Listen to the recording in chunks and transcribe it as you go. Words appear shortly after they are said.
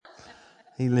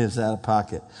He lives out of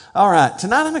pocket. All right.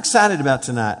 Tonight, I'm excited about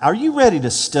tonight. Are you ready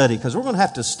to study? Because we're going to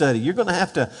have to study. You're going to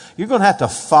have to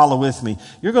follow with me.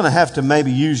 You're going to have to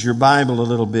maybe use your Bible a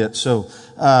little bit. So,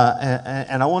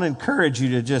 and I want to encourage you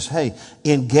to just,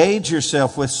 engage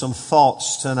yourself with some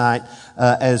thoughts tonight,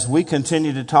 as we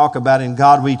continue to talk about In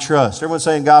God We Trust. Everyone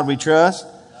say In God We Trust?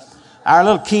 Our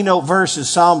little keynote verse is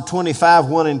Psalm 25,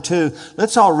 1 and 2.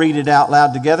 Let's all read it out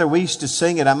loud together. We used to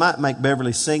sing it. I might make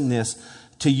Beverly sing this.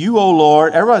 To you, O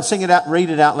Lord, everyone sing it out,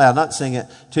 read it out loud, not sing it.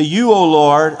 To you, O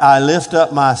Lord, I lift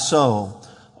up my soul.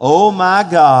 O my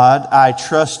God, I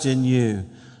trust in you.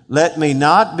 Let me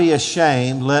not be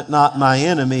ashamed. Let not my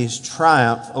enemies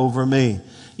triumph over me.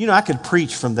 You know, I could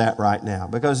preach from that right now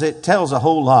because it tells a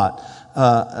whole lot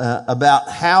about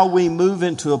how we move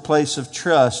into a place of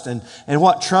trust and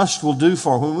what trust will do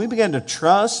for us. When we begin to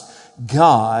trust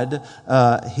God,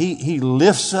 He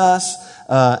lifts us,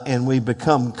 and we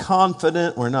become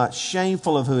confident. We're not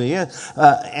shameful of who He is,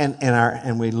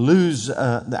 and we lose.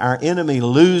 Our enemy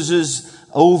loses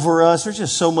over us. There's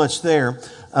just so much there.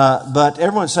 But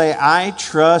everyone say, I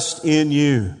trust in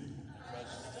you.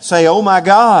 Say, oh my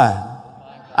God,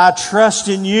 I trust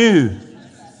in you.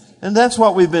 And that's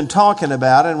what we've been talking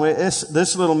about. And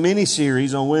this little mini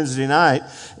series on Wednesday night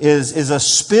is a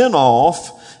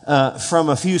spin-off from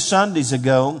a few Sundays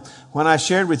ago when I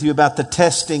shared with you about the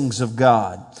testings of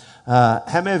God.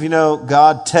 How many of you know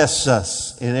God tests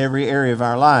us in every area of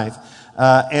our life?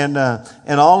 And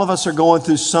all of us are going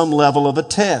through some level of a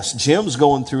test. Jim's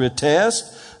going through a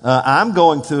test. I'm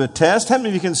going through a test. How many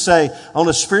of you can say on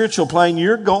a spiritual plane,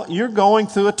 you're going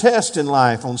through a test in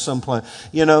life on some plane,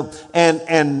 you know,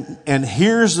 and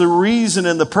here's the reason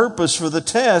and the purpose for the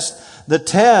test. The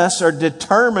tests are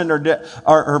determined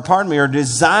are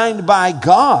designed by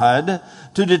God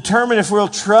to determine if we'll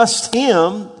trust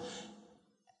Him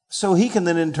so He can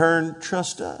then in turn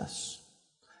trust us.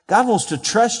 God wants to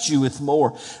trust you with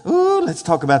more. Ooh, let's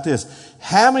talk about this.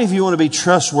 How many of you want to be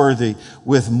trustworthy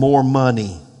with more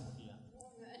money?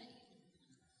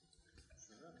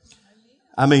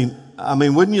 I mean,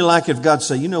 wouldn't you like if God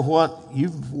said, you know what?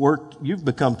 You've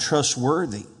become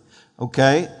trustworthy.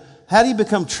 Okay? How do you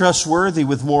become trustworthy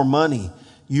with more money?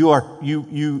 You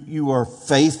are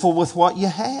faithful with what you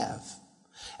have.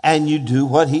 And you do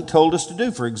what He told us to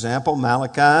do. For example,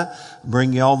 Malachi,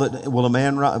 bring you all that, will a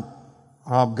man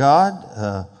rob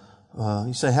God?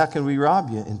 You say, how can we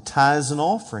rob you? In tithes and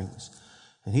offerings.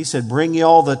 And He said, bring ye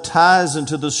all the tithes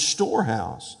into the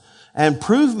storehouse. And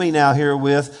prove me now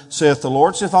herewith, saith the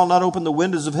Lord, if I'll not open the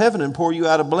windows of heaven and pour you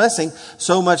out a blessing,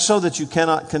 so much so that you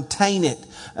cannot contain it.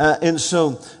 And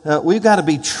so we've got to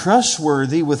be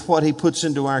trustworthy with what He puts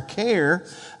into our care,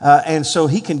 and so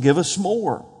He can give us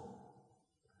more.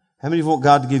 How many of you want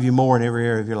God to give you more in every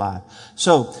area of your life?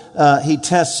 So He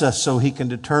tests us so He can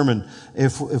determine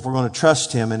if we're going to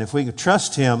trust Him. And if we can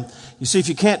trust Him, you see, if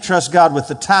you can't trust God with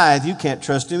the tithe, you can't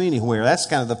trust Him anywhere. That's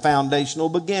kind of the foundational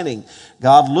beginning.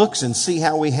 God looks and see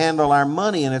how we handle our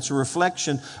money, and it's a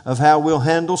reflection of how we'll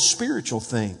handle spiritual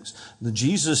things.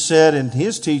 Jesus said in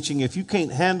His teaching, if you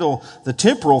can't handle the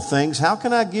temporal things, how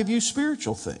can I give you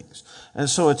spiritual things? And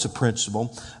so it's a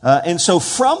principle. And so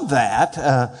from that,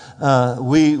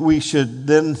 we should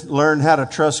then learn how to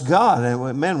trust God.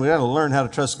 And man, we got to learn how to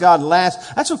trust God.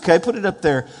 That's okay. Put it up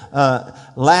there.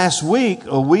 Last week,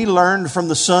 we learned from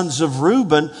the sons of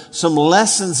Reuben some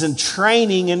lessons in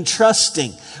training and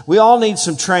trusting. We all need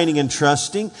some training and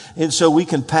trusting. And so we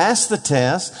can pass the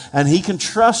test, and He can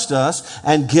trust us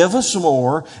and give us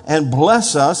more and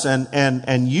bless us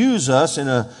and use us in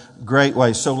a great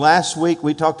way. So last week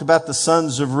we talked about the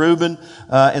sons of Reuben,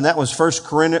 and that was First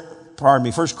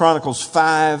Chronicles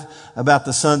 5 about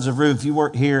the sons of Reuben. If you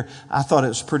weren't here, I thought it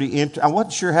was pretty interesting. I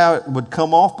wasn't sure how it would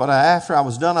come off, but after I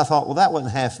was done, I thought, well, that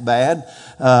wasn't half bad.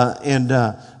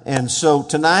 And so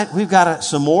tonight we've got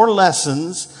some more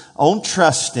lessons on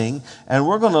trusting, and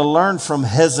we're going to learn from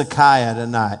Hezekiah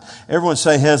tonight. Everyone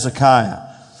say Hezekiah.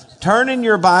 Turn in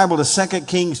your Bible to 2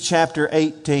 Kings chapter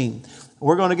 18.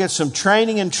 We're going to get some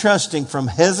training and trusting from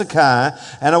Hezekiah.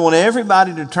 And I want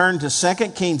everybody to turn to 2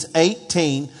 Kings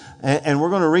 18. And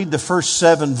we're going to read the first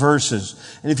 7 verses.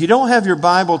 And if you don't have your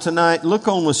Bible tonight, look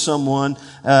on with someone.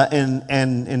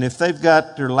 And if they've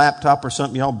got their laptop or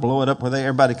something, y'all blow it up where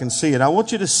everybody can see it. I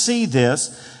want you to see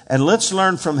this. And let's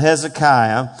learn from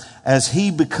Hezekiah as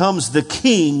he becomes the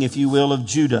king, if you will, of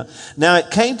Judah. Now it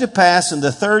came to pass in the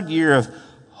 3rd year of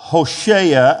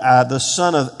Hoshea, the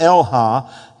son of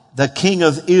Elha, the king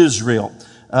of Israel.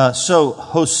 So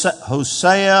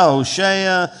Hoshea,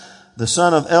 the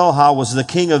son of Elha, was the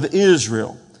king of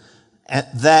Israel. And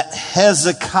that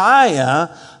Hezekiah,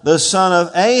 the son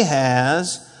of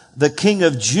Ahaz, the king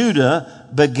of Judah,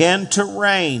 began to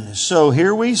reign. So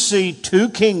here we see two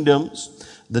kingdoms,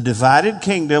 the divided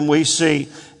kingdom. We see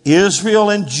Israel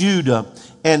and Judah.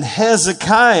 And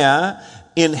Hezekiah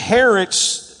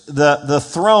inherits the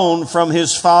throne from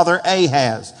his father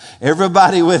Ahaz.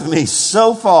 Everybody with me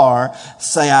so far,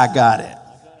 say, I got it.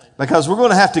 Because we're going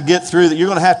to have to get through that. You're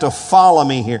going to have to follow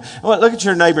me here. Look at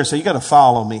your neighbor and say, you got to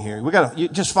follow me here. You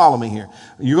just follow me here.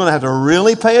 You're going to have to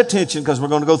really pay attention because we're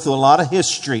going to go through a lot of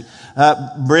history.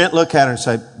 Brent, look at her and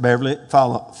say, Beverly,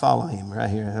 follow him right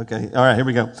here. Okay. All right. Here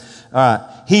we go. All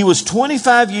right. He was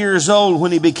 25 years old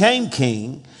when he became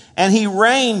king, and he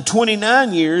reigned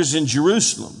 29 years in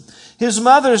Jerusalem. His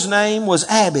mother's name was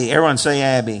Abi. Everyone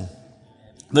say Abi.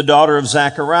 The daughter of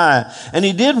Zechariah. And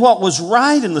he did what was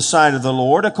right in the sight of the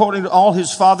Lord, according to all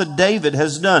his father David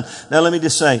has done. Now let me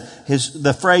just say,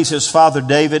 the phrase his father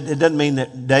David, it doesn't mean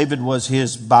that David was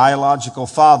his biological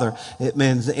father. It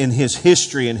means in his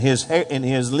history, in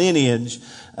his lineage,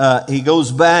 he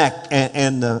goes back,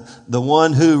 and the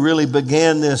one who really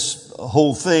began this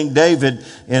whole thing, David,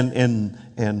 in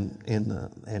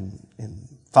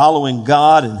following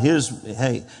God, and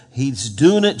he's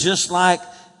doing it just like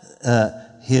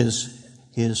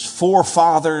his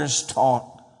forefathers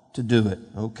taught to do it.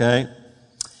 Okay?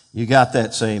 You got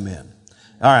that? Say amen.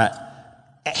 All right.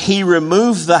 He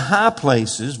removed the high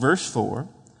places, verse 4,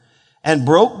 and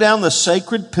broke down the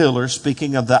sacred pillars,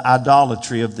 speaking of the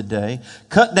idolatry of the day,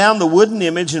 cut down the wooden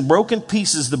image and broke in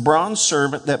pieces the bronze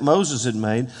serpent that Moses had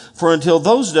made. For until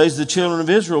those days the children of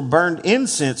Israel burned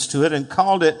incense to it and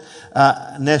called it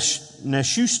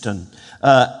Nehushtan.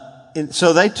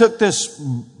 So they took this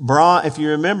bronze, if you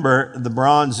remember the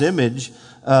bronze image,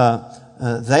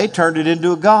 they turned it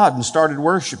into a god and started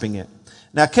worshiping it.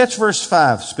 Now catch verse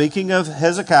 5. Speaking of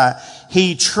Hezekiah,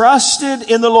 he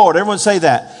trusted in the Lord. Everyone say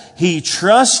that. He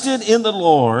trusted in the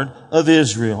Lord of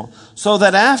Israel, so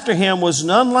that after him was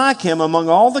none like him among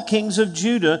all the kings of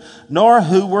Judah, nor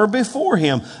who were before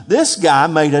him. This guy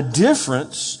made a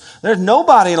difference. There's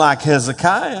nobody like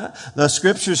Hezekiah. The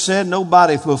scripture said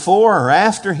nobody before or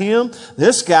after him.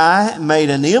 This guy made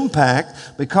an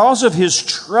impact because of his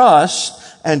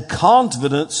trust and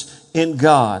confidence in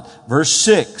God. Verse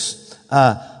 6.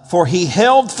 For he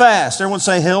held fast. Everyone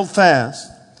say held fast.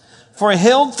 For he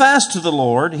held fast to the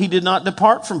Lord. He did not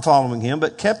depart from following him,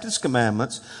 but kept his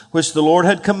commandments, which the Lord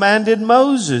had commanded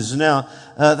Moses. Now,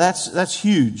 that's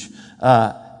huge.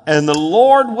 And the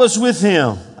Lord was with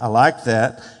him. I like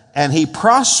that. And he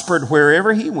prospered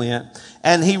wherever he went.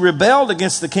 And he rebelled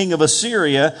against the king of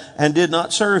Assyria and did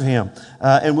not serve him.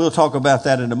 And we'll talk about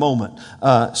that in a moment.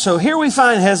 So here we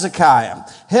find Hezekiah.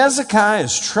 Hezekiah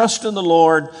is trusting the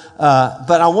Lord.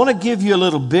 But I want to give you a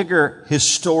little bigger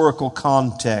historical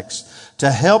context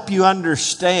to help you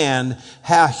understand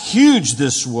how huge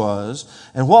this was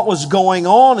and what was going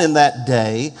on in that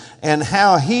day and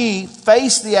how he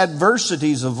faced the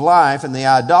adversities of life and the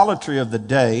idolatry of the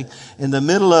day in the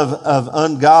middle of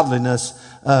ungodliness,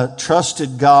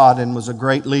 trusted God and was a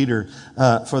great leader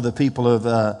for the people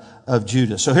of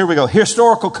Judah. So here we go.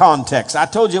 Historical context. I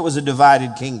told you it was a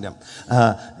divided kingdom.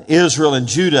 Israel and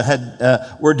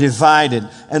Judah were divided,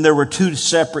 and there were two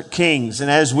separate kings. And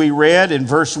as we read in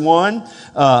verse 1,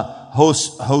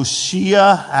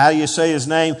 Hoshea, how do you say his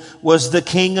name, was the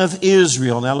king of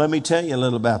Israel. Now let me tell you a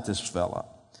little about this fella.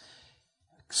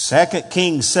 2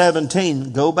 Kings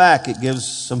 17, go back. It gives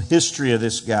some history of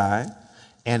this guy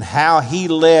and how he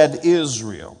led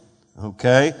Israel.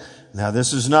 Okay? Now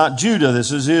this is not Judah,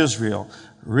 this is Israel.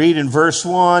 Read in verse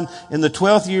 1, in the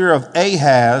 12th year of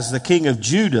Ahaz, the king of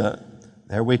Judah.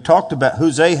 There we talked about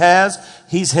who's Ahaz.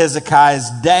 He's Hezekiah's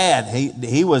dad.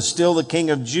 He was still the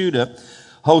king of Judah.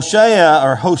 Hoshea,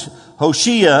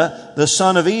 the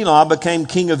son of Elah, became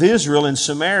king of Israel in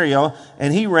Samaria,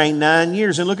 and he reigned 9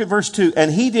 years. And look at verse 2.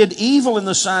 And he did evil in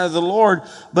the sight of the Lord,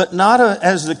 but not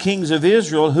as the kings of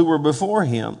Israel who were before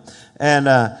him. And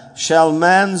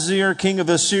Shalmaneser, king of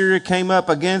Assyria, came up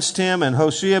against him, and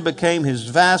Hoshea became his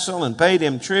vassal and paid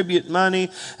him tribute money.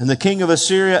 And the king of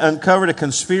Assyria uncovered a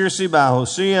conspiracy by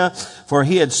Hoshea, for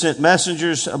he had sent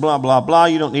messengers, blah, blah, blah.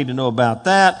 You don't need to know about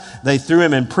that. They threw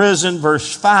him in prison.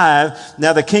 Verse 5,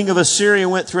 now the king of Assyria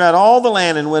went throughout all the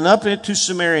land and went up into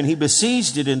Samaria, and he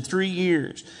besieged it in 3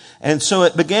 years. And so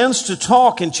it begins to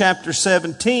talk in chapter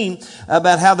 17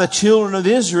 about how the children of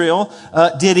Israel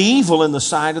did evil in the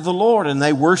sight of the Lord, and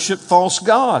they worshiped false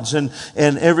gods and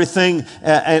everything,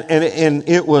 and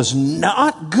it was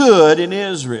not good in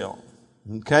Israel.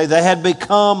 Okay, they had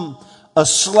become a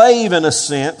slave in a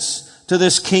sense to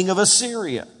this king of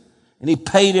Assyria. And he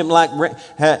paid him like,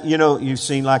 you've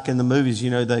seen like in the movies,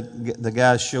 the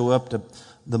guys show up to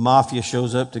the mafia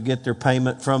shows up to get their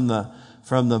payment from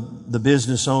the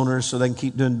business owners so they can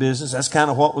keep doing business. That's kind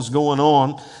of what was going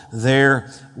on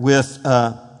there with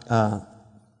the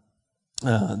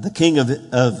king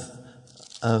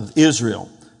of Israel.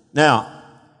 Now,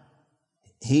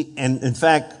 and in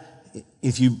fact,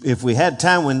 if we had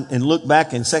time and look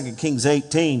back in 2 Kings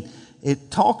 18,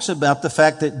 it talks about the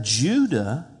fact that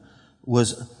Judah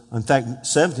was, in fact,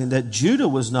 17, that Judah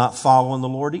was not following the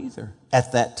Lord either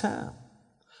at that time.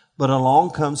 But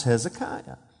along comes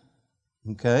Hezekiah.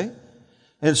 Okay?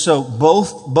 And so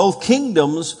both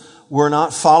kingdoms were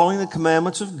not following the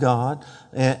commandments of God,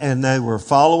 and they were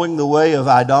following the way of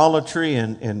idolatry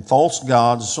and false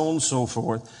gods, so on and so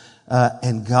forth.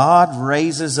 And God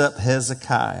raises up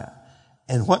Hezekiah.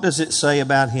 And what does it say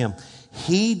about him?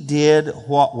 He did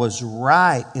what was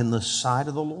right in the sight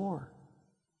of the Lord.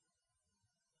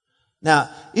 Now,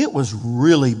 it was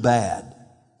really bad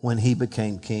when he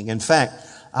became king. In fact,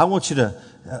 I want you to,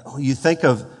 you think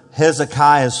of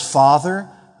Hezekiah's father,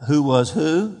 who was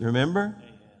who? You remember?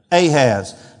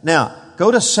 Ahaz. Now,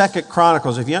 go to 2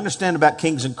 Chronicles. If you understand about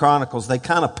Kings and Chronicles, they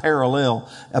kind of parallel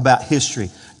about history.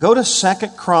 Go to 2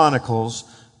 Chronicles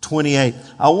 28.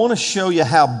 I want to show you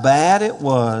how bad it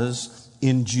was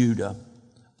in Judah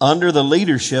under the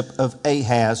leadership of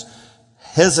Ahaz,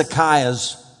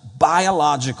 Hezekiah's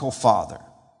biological father.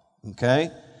 Okay?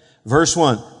 Verse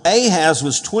 1. Ahaz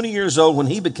was 20 years old when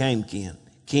he became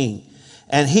king.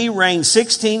 And he reigned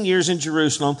 16 years in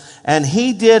Jerusalem, and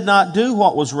he did not do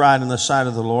what was right in the sight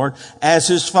of the Lord, as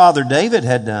his father David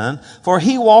had done, for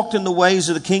he walked in the ways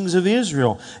of the kings of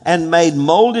Israel, and made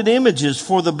molded images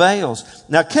for the Baals.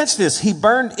 Now catch this, he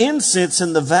burned incense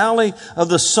in the valley of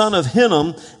the son of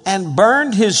Hinnom, and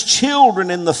burned his children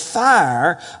in the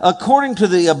fire, according to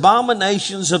the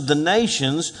abominations of the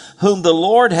nations, whom the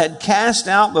Lord had cast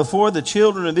out before the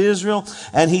children of Israel.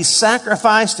 And he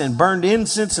sacrificed and burned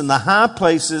incense in the high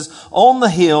places, on the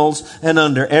hills, and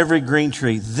under every green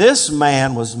tree. This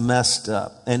man was messed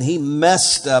up. And he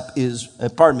messed up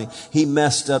he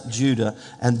messed up Judah.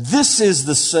 And this is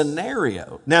the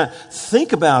scenario. Now,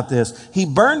 think about this. He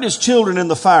burned his children in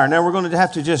the fire. Now, we're going to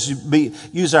have to just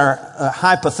use our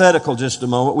hypothetical just a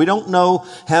moment. We don't know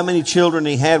how many children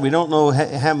he had. We don't know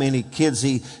how many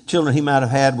children he might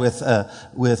have had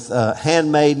with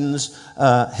handmaidens.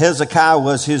 Hezekiah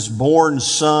was his born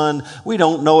son. We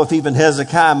don't know if even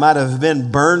Hezekiah might have been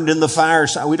burned in the fire.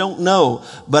 We don't know.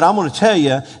 But I'm going to tell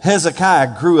you,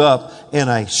 Hezekiah grew up in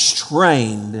a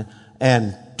strained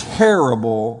and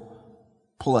terrible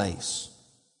place.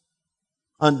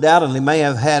 Undoubtedly may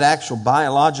have had actual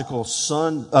biological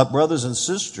brothers and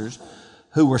sisters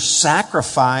who were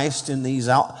sacrificed in these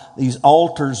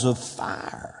altars of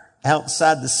fire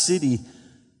outside the city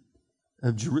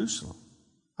of Jerusalem.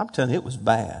 I'm telling you, it was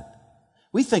bad.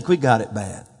 We think we got it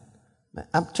bad.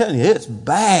 I'm telling you, it's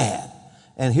bad.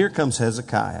 And here comes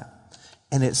Hezekiah.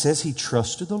 And it says he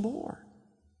trusted the Lord.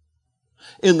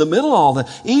 In the middle of all that,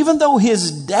 even though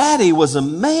his daddy was a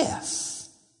mess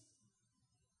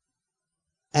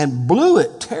and blew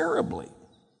it terribly,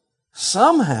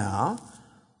 somehow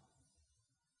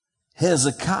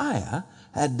Hezekiah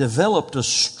had developed a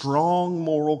strong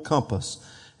moral compass.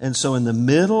 And so in the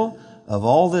middle of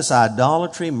all this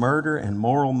idolatry, murder, and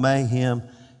moral mayhem,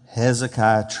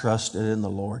 Hezekiah trusted in the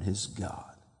Lord his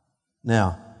God.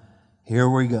 Now, here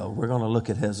we go. We're going to look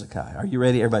at Hezekiah. Are you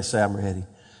ready? Everybody say, I'm ready.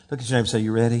 Look at your name and say,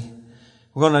 you ready?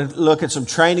 We're going to look at some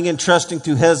training and trusting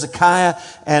to Hezekiah,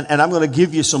 and I'm going to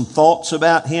give you some thoughts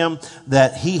about him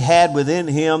that he had within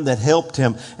him that helped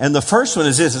him. And the first one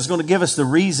is this. It's going to give us the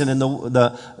reason and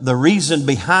the reason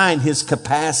behind his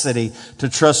capacity to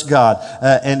trust God.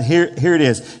 And here it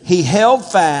is. He held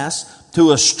fast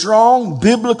to a strong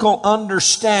biblical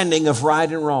understanding of right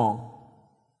and wrong.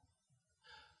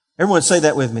 Everyone say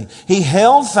that with me. He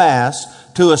held fast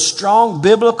to a strong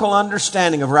biblical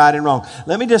understanding of right and wrong.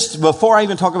 Let me just, before I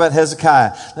even talk about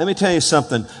Hezekiah, let me tell you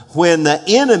something. When the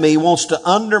enemy wants to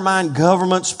undermine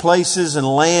governments, places, and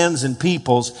lands and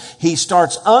peoples, he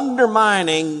starts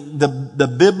undermining the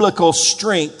biblical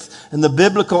strength and the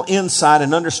biblical insight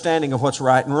and understanding of what's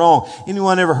right and wrong.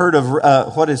 Anyone ever heard of,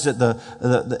 what is it?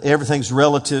 The everything's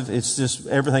relative. It's just,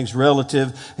 everything's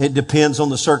relative. It depends on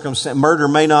the circumstance. Murder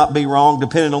may not be wrong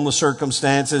depending on the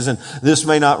circumstances, and this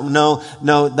may not,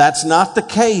 no, that's not the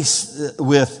case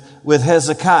with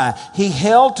Hezekiah. He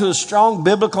held to a strong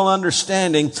biblical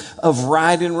understanding of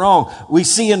right and wrong. We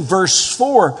see in verse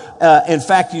 4, in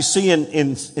fact, you see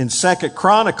in 2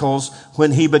 Chronicles,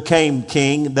 when he became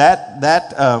king, that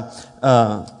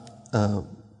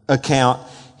account,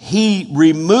 he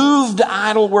removed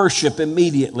idol worship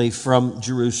immediately from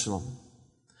Jerusalem.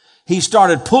 He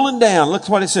started pulling down. Look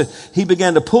what it says. He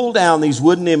began to pull down these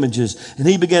wooden images and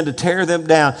he began to tear them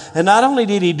down. And not only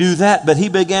did he do that, but he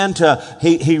began to,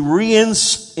 he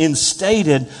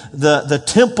reinstated the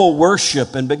temple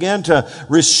worship and began to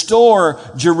restore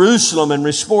Jerusalem and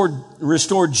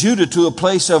restore Judah to a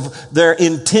place of their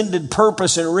intended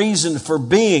purpose and reason for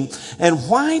being. And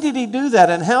why did he do that?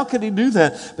 And how could he do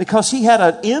that? Because he had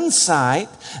an insight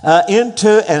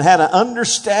into and had an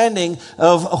understanding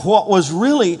of what was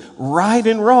really right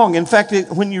and wrong. In fact,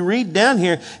 when you read down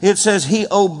here, it says he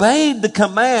obeyed the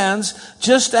commands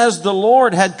just as the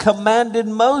Lord had commanded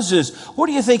Moses. What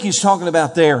do you think he's talking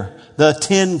about there? The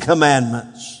 10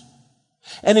 Commandments.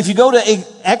 And if you go to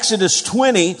Exodus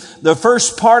 20, the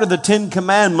first part of the 10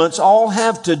 Commandments all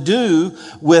have to do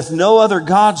with no other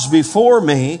gods before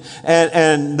me.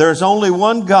 And there's only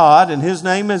one God, and His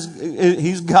name is,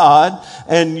 He's God.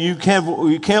 And you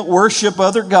can't worship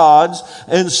other gods.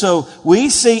 And so we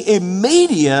see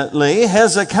immediately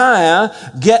Hezekiah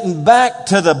getting back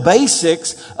to the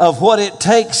basics of what it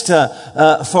takes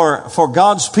to, for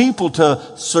God's people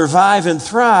to survive and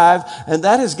thrive. And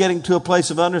that is getting to a place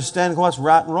of understanding what's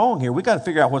right and wrong here. We got to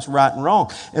figure out what's right and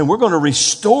wrong. And we're going to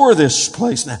restore this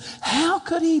place now. How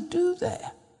could he do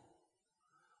that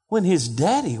when his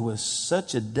daddy was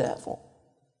such a devil?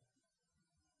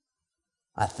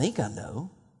 I think I know.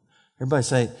 Everybody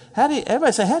say, how did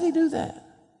he do that?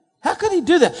 How could he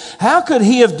do that? How could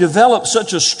he have developed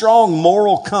such a strong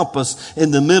moral compass in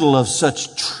the middle of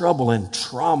such trouble and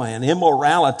trauma and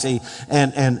immorality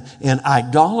and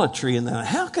idolatry? And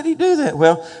how could he do that?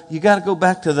 Well, you got to go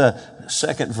back to the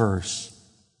second verse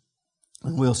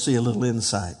and we'll see a little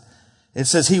insight. It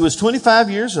says, he was 25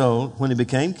 years old when he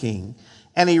became king,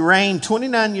 and he reigned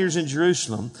 29 years in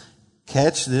Jerusalem.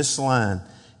 Catch this line.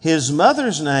 His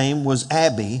mother's name was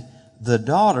Abi, the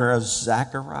daughter of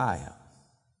Zechariah.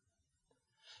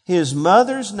 His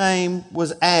mother's name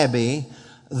was Abi,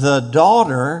 the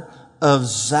daughter of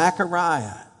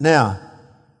Zechariah. Now,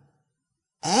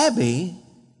 Abi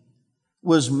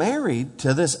was married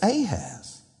to this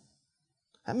Ahaz.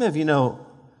 How many of you know,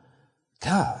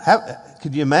 God,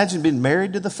 could you imagine being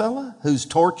married to the fella who's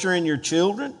torturing your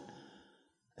children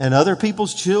and other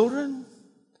people's children?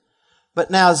 But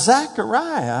now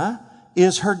Zechariah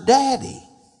is her daddy.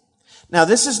 Now,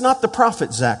 this is not the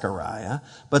prophet Zechariah,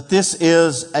 but this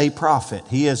is a prophet.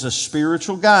 He is a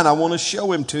spiritual guy, and I want to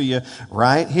show him to you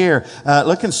right here.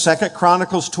 Look in 2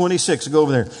 Chronicles 26. Go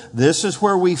over there. This is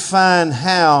where we find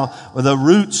how the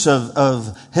roots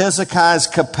of Hezekiah's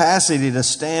capacity to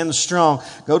stand strong.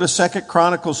 Go to 2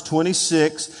 Chronicles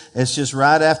 26. It's just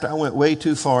right after I went way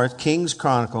too far. It's King's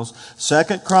Chronicles.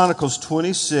 2 Chronicles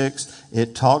 26.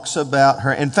 It talks about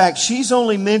her. In fact, she's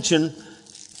only mentioned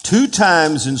 2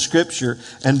 times in Scripture,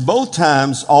 and both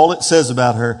times all it says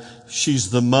about her,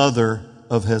 she's the mother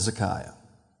of Hezekiah.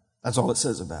 That's all it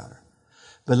says about her.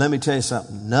 But let me tell you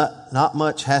something. Not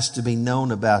much has to be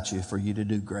known about you for you to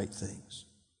do great things.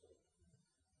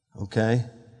 Okay?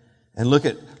 And look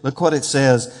what it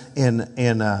says in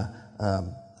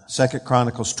 2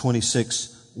 Chronicles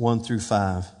 26, 1 through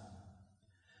 5.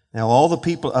 Now all the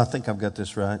people, I think I've got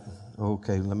this right.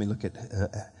 Okay, let me look at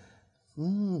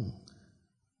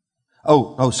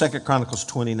 2 Chronicles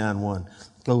 29:1.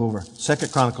 Go over. 2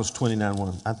 Chronicles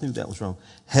 29:1. I think that was wrong.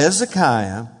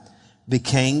 Hezekiah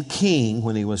became king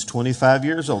when he was 25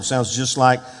 years old. Sounds just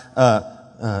like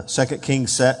 2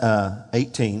 Kings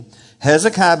 18.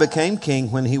 Hezekiah became king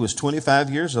when he was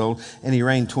 25 years old, and he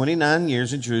reigned 29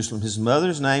 years in Jerusalem. His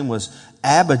mother's name was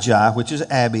Abijah, which is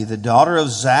Abi, the daughter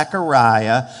of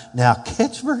Zechariah. Now,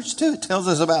 catch verse 2. It tells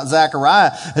us about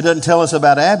Zechariah. It doesn't tell us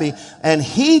about Abi. And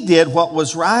he did what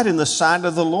was right in the sight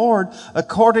of the Lord,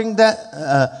 according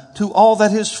to all that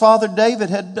his father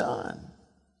David had done.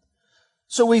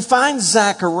 So we find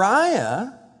Zechariah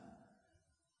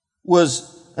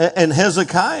and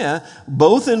Hezekiah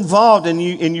both involved, and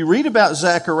you read about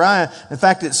Zechariah. In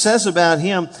fact, it says about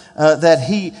him that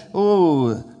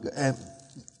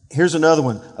here's another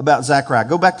one about Zechariah.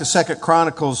 Go back to 2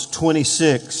 Chronicles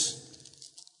 26.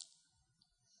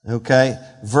 Okay,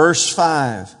 verse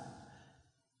 5.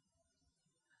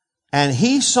 And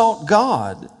he sought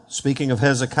God, speaking of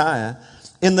Hezekiah,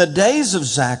 in the days of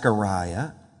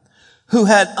Zechariah, who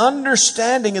had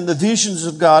understanding in the visions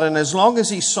of God, and as long as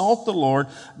he sought the Lord,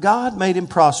 God made him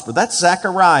prosper. That's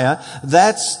Zechariah.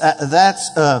 That's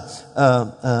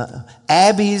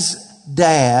Abi's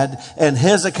dad and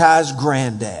Hezekiah's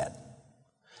granddad.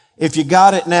 If you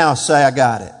got it now, say, I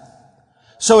got it.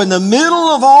 So in the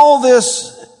middle of all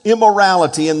this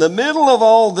immorality, in the middle of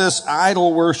all this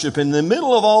idol worship, in the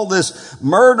middle of all this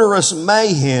murderous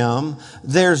mayhem,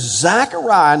 there's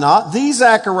Zechariah, not the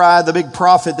Zechariah, the big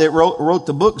prophet that wrote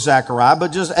the book Zechariah,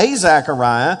 but just a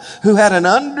Zechariah who had an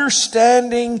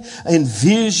understanding and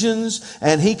visions,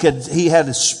 and he had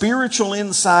a spiritual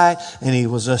insight, and he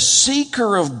was a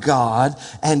seeker of God,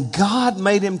 and God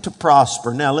made him to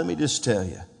prosper. Now let me just tell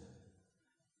you,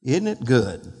 isn't it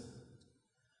good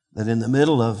that in the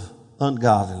middle of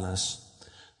ungodliness,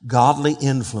 godly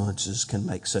influences can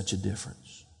make such a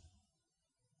difference?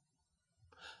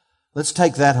 Let's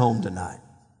take that home tonight.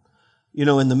 You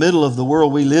know, in the middle of the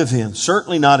world we live in,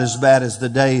 certainly not as bad as the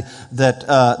day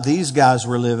that these guys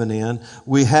were living in,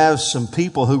 we have some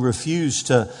people who refuse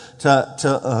to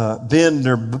bend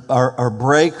or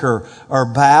break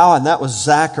or bow, and that was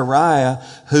Zechariah,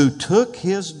 who took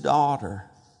his daughter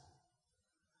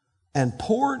and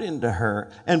poured into her,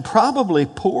 and probably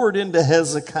poured into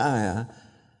Hezekiah,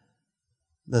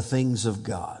 the things of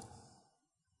God,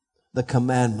 the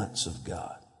commandments of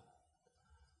God,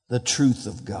 the truth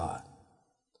of God.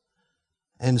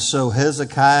 And so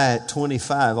Hezekiah at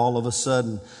 25, all of a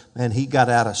sudden, man, he got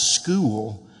out of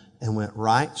school and went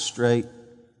right straight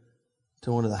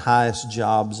to one of the highest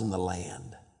jobs in the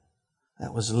land.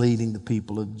 That was leading the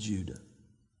people of Judah.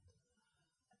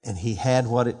 And he had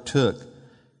what it took.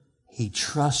 He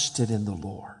trusted in the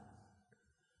Lord.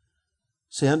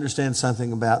 See, understand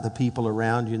something about the people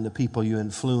around you and the people you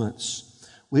influence.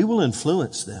 We will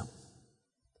influence them.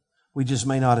 We just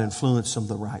may not influence them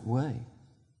the right way.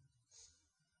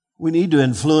 We need to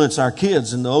influence our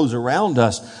kids and those around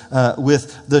us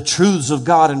with the truths of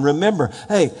God. And remember,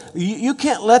 hey, you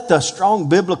can't let the strong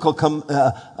biblical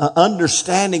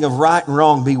understanding of right and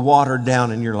wrong be watered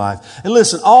down in your life. And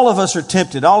listen, all of us are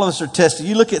tempted. All of us are tested.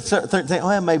 You look at certain things,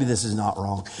 well, maybe this is not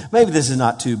wrong. Maybe this is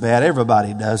not too bad.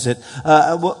 Everybody does it.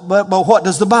 But what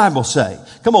does the Bible say?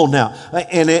 Come on now.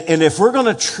 And if we're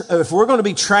going to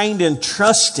be trained in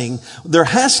trusting, there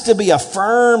has to be a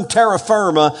firm terra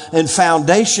firma and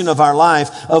foundation of our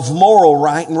life of moral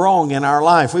right and wrong in our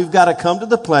life. We've got to come to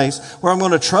the place where I'm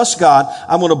going to trust God.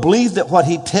 I'm going to believe that what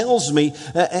He tells me,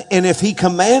 and if He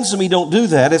commands me, don't do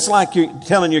that. It's like you're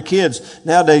telling your kids,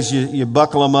 nowadays you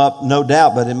buckle them up, no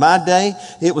doubt, but in my day,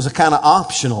 it was a kind of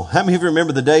optional. How many of you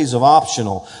remember the days of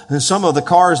optional? And some of the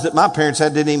cars that my parents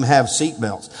had didn't even have seat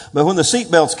belts. But when the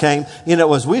seat belts came,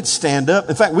 we'd stand up.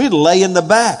 In fact, we'd lay in the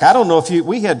back. I don't know if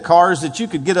we had cars that you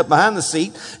could get up behind the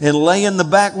seat and lay in the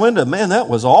back window. Man, that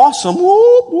was awesome.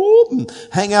 Whoop, whoop, and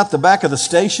hang out the back of the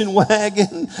station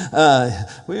wagon.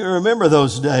 We remember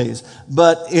those days.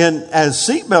 But as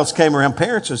seatbelts came around,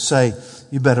 parents would say,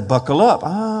 you better buckle up.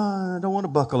 I don't want to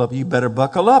buckle up. You better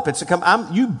buckle up.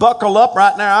 You buckle up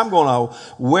right now. I'm going to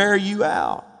wear you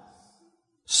out.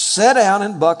 Sit down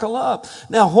and buckle up.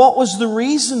 Now, what was the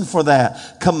reason for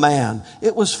that command?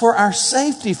 It was for our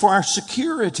safety, for our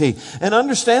security. And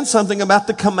understand something about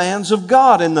the commands of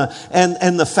God and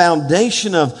the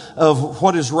foundation of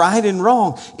what is right and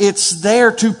wrong. It's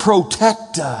there to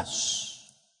protect us.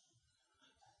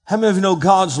 How many of you know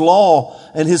God's law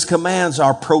and His commands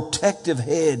are a protective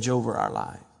hedge over our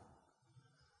life?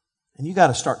 And you got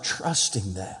to start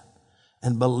trusting that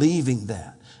and believing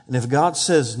that. And if God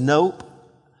says nope,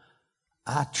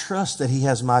 I trust that He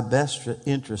has my best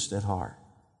interest at heart.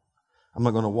 I'm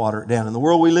not going to water it down. In the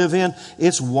world we live in,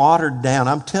 it's watered down.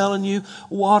 I'm telling you,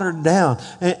 watered down.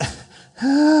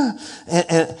 And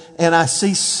I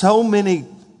see so many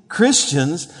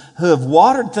Christians who have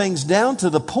watered things down to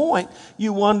the point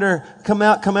you wonder, come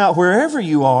out wherever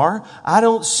you are. I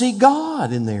don't see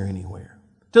God in there anywhere.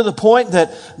 To the point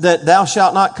that thou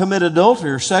shalt not commit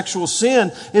adultery or sexual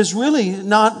sin is really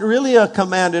not really a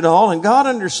command at all. And God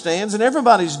understands, and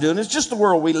everybody's doing it. It's just the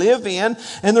world we live in.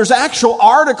 And there's actual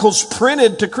articles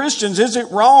printed to Christians. Is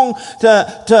it wrong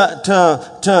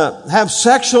to have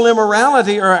sexual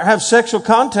immorality or have sexual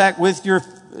contact with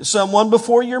someone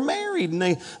before you're married?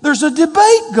 And there's a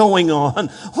debate going on.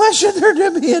 Why should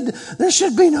there be there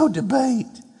should be no debate?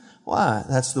 Why?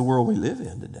 That's the world we live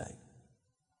in today.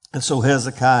 And so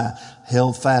Hezekiah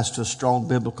held fast to a strong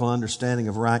biblical understanding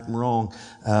of right and wrong.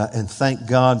 And thank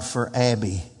God for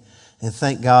Abby. And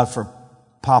thank God for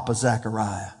Papa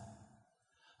Zechariah.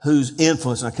 Whose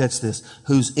influence, now catch this,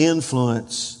 whose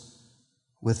influence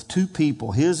with two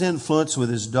people, his influence with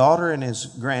his daughter and his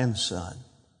grandson,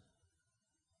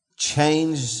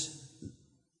 changed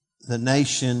the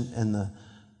nation and the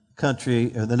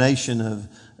country, or the nation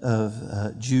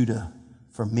of Judah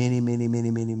for many, many,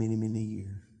 many, many, many, many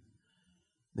years.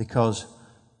 Because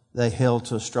they held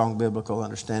to a strong biblical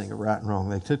understanding of right and wrong.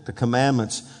 They took the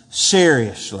commandments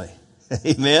seriously.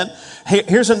 Amen.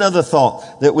 Here's another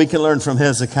thought that we can learn from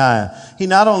Hezekiah. He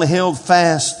not only held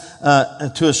fast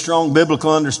to a strong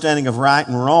biblical understanding of right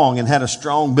and wrong and had a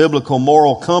strong biblical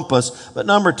moral compass, but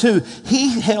number two,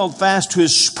 he held fast to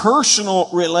his personal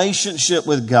relationship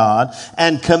with God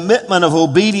and commitment of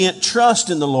obedient trust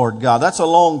in the Lord God. That's a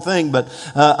long thing, but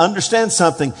understand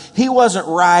something. He wasn't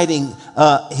riding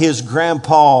his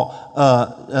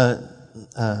grandpa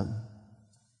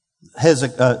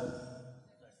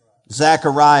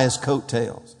Zachariah's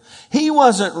coattails. He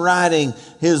wasn't riding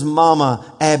his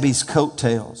mama Abby's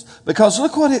coattails. Because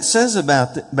look what it says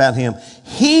about him.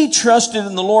 He trusted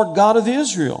in the Lord God of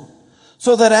Israel,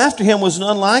 so that after him was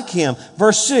none like him.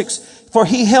 Verse 6, for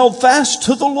he held fast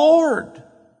to the Lord.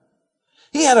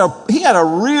 He had a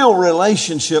real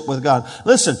relationship with God.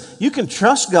 Listen, you can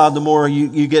trust God the more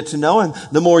you get to know Him,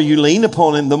 the more you lean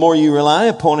upon Him, the more you rely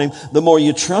upon Him, the more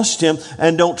you trust Him,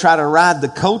 and don't try to ride the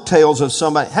coattails of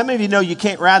somebody. How many of you know you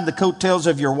can't ride the coattails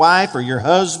of your wife or your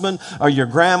husband or your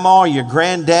grandma or your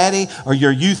granddaddy or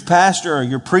your youth pastor or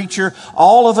your preacher?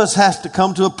 All of us have to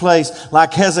come to a place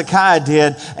like Hezekiah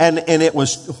did, and it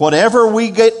was whatever we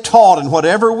get taught and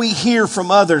whatever we hear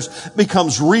from others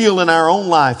becomes real in our own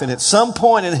life. And at some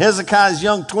point in Hezekiah's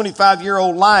young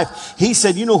 25-year-old life, he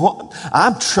said, you know what?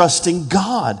 I'm trusting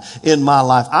God in my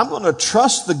life. I'm going to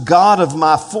trust the God of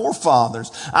my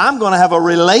forefathers. I'm going to have a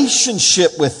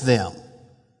relationship with them,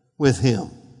 with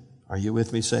Him. Are you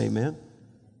with me? Say amen.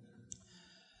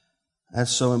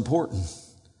 That's so important.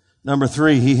 Number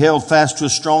three, he held fast to a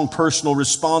strong personal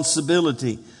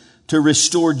responsibility to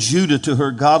restore Judah to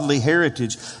her godly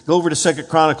heritage. Go over to 2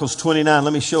 Chronicles 29.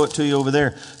 Let me show it to you over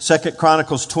there. 2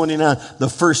 Chronicles 29. The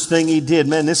first thing he did,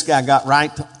 man, this guy got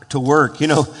right to work. You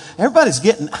know, everybody's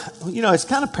getting, you know, it's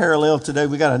kind of parallel today.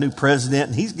 We got a new president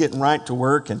and he's getting right to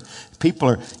work, and people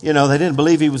are, you know, they didn't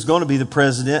believe he was going to be the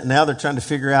president. And now they're trying to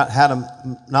figure out how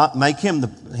to not make him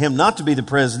not to be the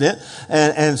president.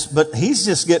 But he's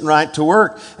just getting right to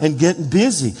work and getting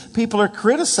busy. People are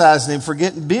criticizing him for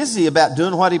getting busy about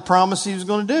doing what he promised he was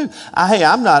going to do.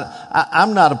 I'm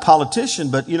not a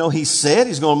politician, but you know, he said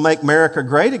he's going to make America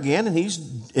great again, and he's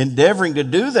endeavoring to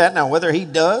do that. Now, whether he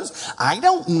does, I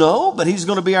don't know, but he's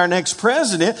going to be our next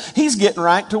president. He's getting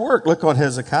right to work. Look what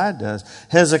Hezekiah does.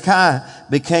 Hezekiah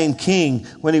became king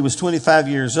when he was 25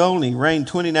 years old, and he reigned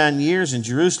 29 years in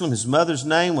Jerusalem. His mother's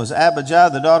name was Abijah,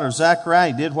 the daughter of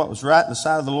Zechariah. He did what was right in the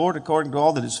sight of the Lord, according to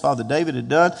all that his father David had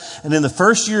done. And in the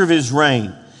first year of his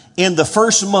reign, in the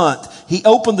first month, he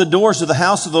opened the doors of the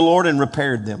house of the Lord and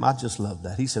repaired them. I just love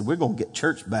that. He said, we're going to get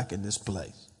church back in this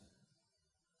place.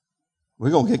 We're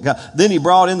going to get God. Then he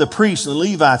brought in the priests and the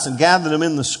Levites and gathered them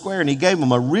in the square, and he gave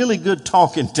them a really good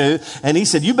talking to. And he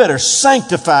said, you better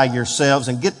sanctify yourselves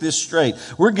and get this straight.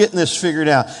 We're getting this figured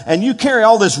out. And you carry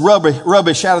all this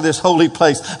rubbish out of this holy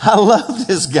place. I love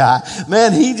this guy.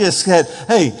 Man, he just said,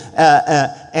 hey,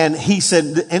 and he said,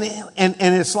 and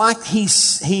it's like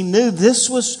he knew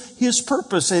this was his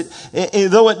purpose.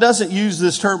 Though it doesn't use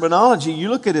this terminology,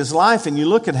 you look at his life and you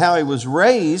look at how he was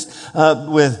raised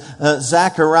with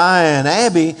Zachariah and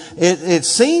Abby. It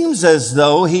seems as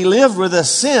though he lived with a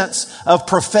sense of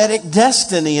prophetic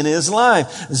destiny in his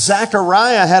life.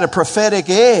 Zachariah had a prophetic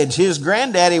edge. His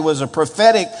granddaddy was a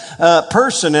prophetic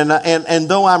person, and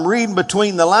though I'm reading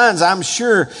between the lines, I'm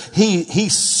sure he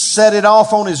set it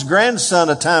off on his grandson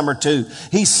a time or two.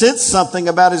 He sensed something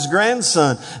about his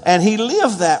grandson, and he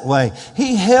lived that way.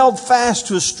 He held fast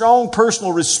to a strong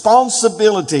personal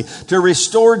responsibility to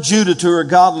restore Judah to her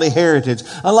godly heritage.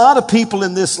 A lot of people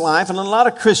in this life and a lot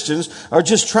of Christians are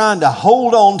just trying to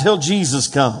hold on till Jesus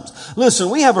comes. Listen,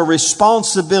 we have a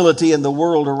responsibility in the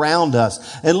world around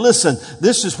us. And listen,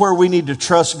 this is where we need to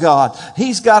trust God.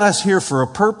 He's got us here for a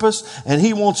purpose, and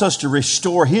He wants us to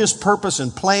restore His purpose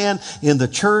and plan in the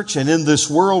church and in this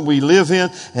world we live in.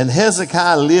 And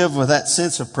Hezekiah lived with that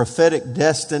sense of prophetic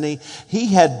destiny. He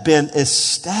had been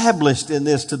established in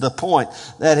this to the point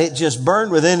that it just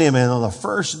burned within him. And on the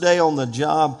first day on the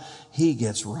job, he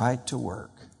gets right to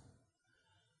work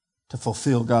to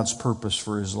fulfill God's purpose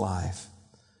for his life.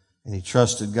 And he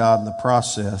trusted God in the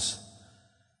process.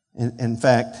 In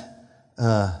fact,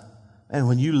 and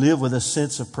when you live with a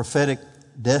sense of prophetic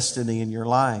destiny in your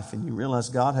life and you realize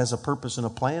God has a purpose and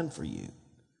a plan for you,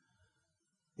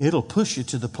 it'll push you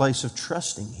to the place of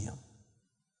trusting Him.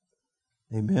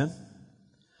 Amen.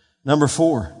 Number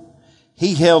 4,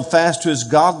 he held fast to his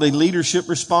godly leadership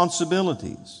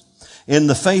responsibilities in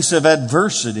the face of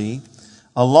adversity,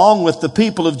 along with the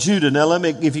people of Judah. Now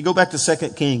if you go back to 2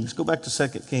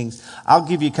 Kings, I'll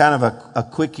give you kind of a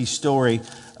quickie story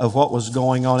of what was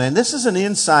going on. And this is an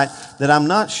insight that I'm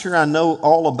not sure I know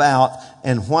all about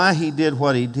and why he did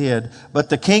what he did. But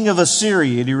the king of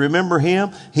Assyria, do you remember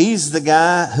him? He's the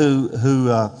guy who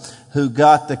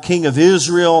got the king of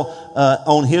Israel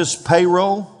on his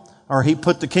payroll. Or he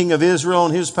put the king of Israel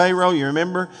on his payroll, you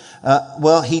remember?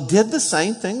 Well, he did the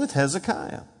same thing with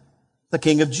Hezekiah, the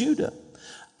king of Judah.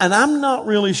 And I'm not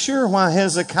really sure why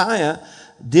Hezekiah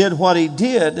did what he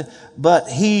did, but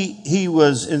he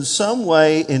was in some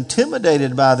way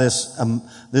intimidated by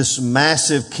this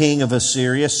massive king of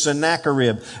Assyria,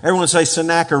 Sennacherib. Everyone say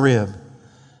Sennacherib.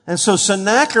 And so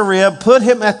Sennacherib put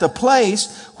him at the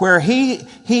place where he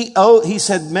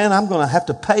said, man, I'm going to have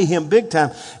to pay him big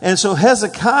time. And so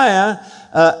Hezekiah,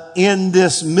 in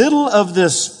this middle of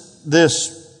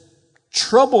this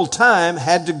troubled time,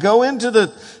 had to go into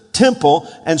the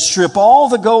temple and strip all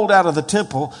the gold out of the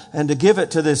temple and to give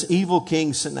it to this evil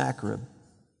king Sennacherib.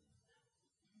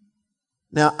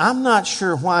 Now, I'm not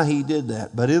sure why he did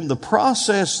that, but in the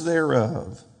process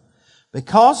thereof,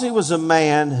 because he was a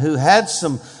man who had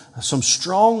some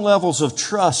strong levels of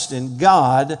trust in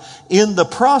God, in the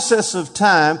process of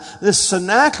time, this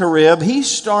Sennacherib, he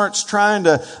starts trying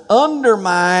to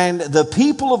undermine the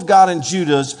people of God in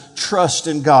Judah's trust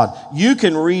in God. You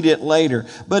can read it later.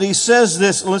 But he says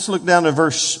this, let's look down to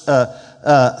verse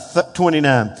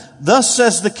 29. Thus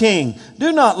says the king,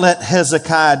 do not let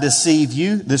Hezekiah deceive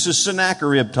you. This is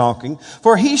Sennacherib talking.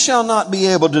 For he shall not be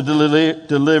able to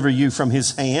deliver you from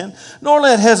his hand. Nor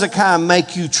let Hezekiah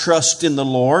make you trust in the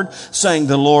Lord, saying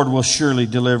the Lord will surely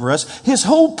deliver us. His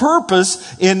whole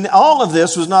purpose in all of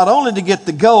this was not only to get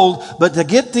the gold, but to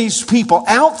get these people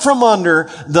out from under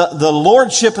the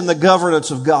lordship and the governance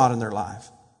of God in their life.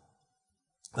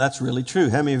 That's really true.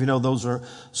 How many of you know those are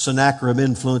Sennacherib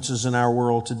influences in our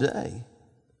world today?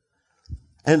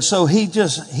 And so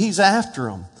he's after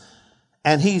them.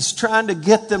 And he's trying to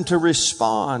get them to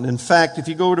respond. In fact, if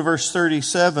you go to verse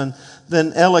 37,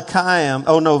 then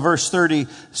verse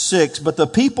 36, but the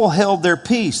people held their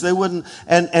peace. They wouldn't,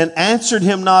 and answered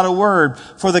him not a word.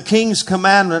 For the king's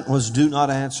commandment was, do not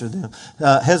answer them.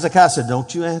 Hezekiah said,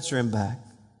 don't you answer him back.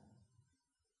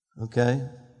 Okay?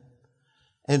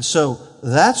 And so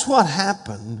that's what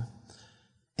happened.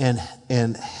 And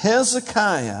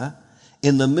Hezekiah,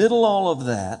 in the middle of all of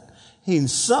that, he in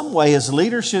some way, his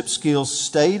leadership skills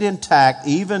stayed intact,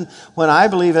 even when I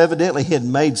believe evidently he had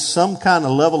made some kind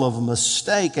of level of a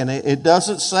mistake. And it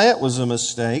doesn't say it was a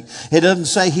mistake. It doesn't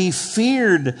say he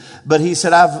feared, but he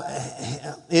said,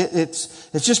 it's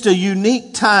just a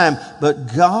unique time.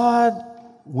 But God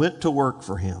went to work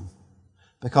for him.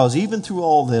 Because even through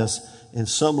all this, in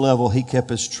some level, he kept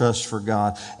his trust for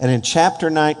God. And in chapter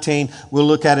 19, we'll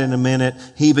look at it in a minute,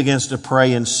 he begins to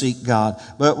pray and seek God.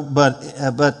 But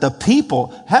the people,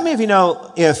 how many of you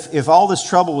know if all this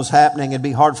trouble was happening, it'd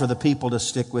be hard for the people to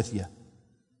stick with you?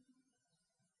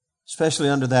 Especially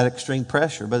under that extreme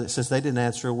pressure. But it says they didn't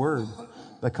answer a word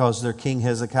because their king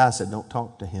Hezekiah said, don't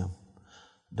talk to him.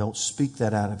 Don't speak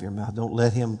that out of your mouth. Don't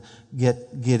let him get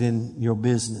in your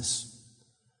business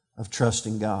of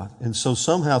trusting God. And so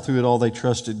somehow through it all, they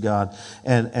trusted God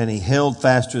and he held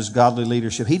fast to his godly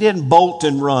leadership. He didn't bolt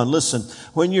and run. Listen,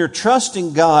 when you're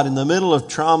trusting God in the middle of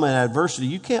trauma and adversity,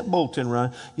 you can't bolt and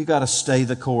run. You got to stay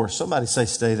the course. Somebody say,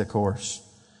 stay the course.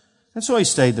 And so he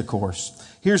stayed the course.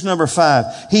 Here's number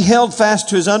 5. He held fast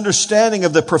to his understanding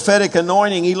of the prophetic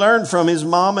anointing he learned from his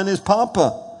mom and his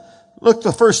papa. Look,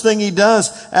 the first thing he does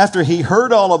after he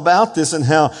heard all about this and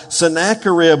how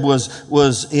Sennacherib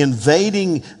was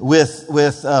invading with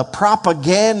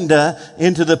propaganda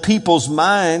into the people's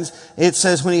minds, it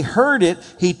says when he heard it,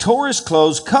 he tore his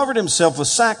clothes, covered himself with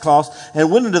sackcloth,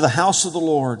 and went into the house of the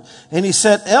Lord. And he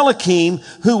set Eliakim,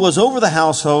 who was over the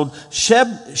household,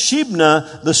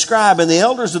 Shebna the scribe, and the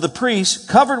elders of the priests,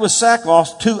 covered with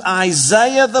sackcloth, to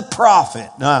Isaiah the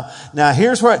prophet. Now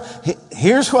here's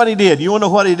what he did. You want to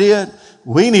know what he did?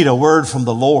 We need a word from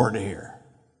the Lord here.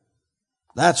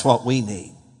 That's what we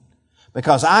need.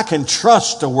 Because I can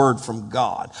trust a word from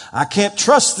God. I can't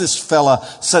trust this fella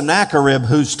Sennacherib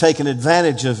who's taken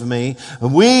advantage of me.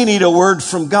 We need a word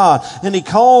from God. And he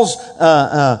calls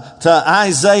to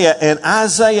Isaiah, and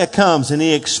Isaiah comes and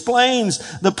he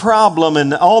explains the problem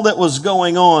and all that was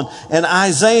going on. And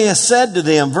Isaiah said to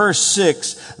them, verse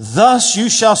 6, thus you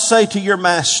shall say to your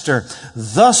master,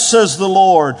 thus says the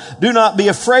Lord, do not be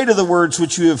afraid of the words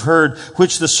which you have heard,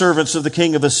 which the servants of the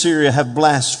king of Assyria have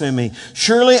blasphemed me.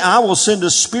 Surely I will send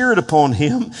a spirit upon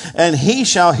him, and he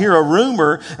shall hear a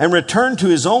rumor and return to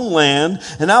his own land,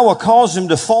 and I will cause him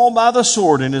to fall by the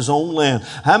sword in his own land.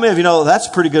 How many of you know that's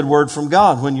a pretty good word from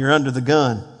God when you're under the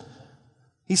gun?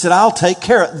 He said, I'll take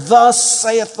care of it. Thus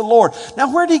saith the Lord.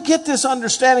 Now, where did he get this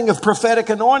understanding of prophetic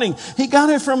anointing? He got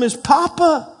it from his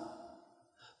Papa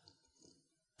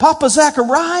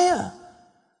Zechariah,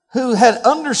 who had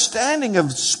understanding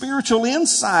of spiritual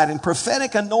insight and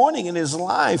prophetic anointing in his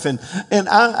life. And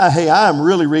I'm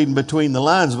really reading between the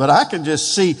lines, but I can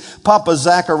just see Papa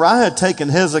Zechariah taking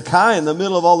Hezekiah in the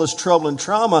middle of all this trouble and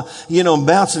trauma, and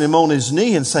bouncing him on his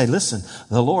knee and say, listen,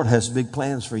 the Lord has big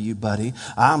plans for you, buddy.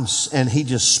 And he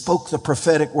just spoke the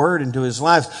prophetic word into his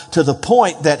life to the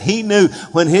point that he knew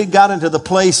when he got into the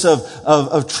place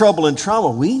of trouble and trauma,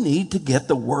 we need to get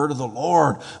the word of the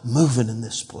Lord moving in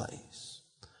this place.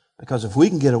 Because if we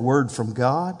can get a word from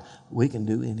God, we can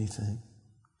do anything.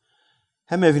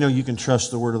 How many of you know you can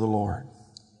trust the word of the Lord?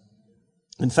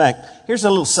 In fact, here's a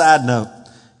little side note.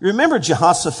 You remember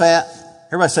Jehoshaphat?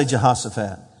 Everybody say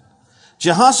Jehoshaphat.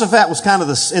 Jehoshaphat was kind of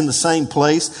in the same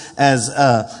place as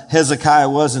Hezekiah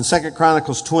was in 2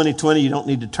 Chronicles 20:20. You don't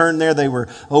need to turn there. They were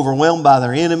overwhelmed by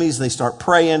their enemies. They start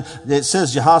praying. It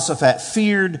says Jehoshaphat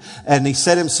feared, and he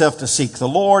set himself to seek the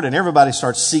Lord, and everybody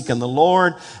starts seeking the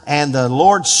Lord. And the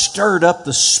Lord stirred up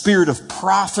the spirit of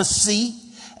prophecy,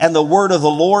 and the word of the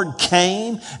Lord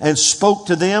came and spoke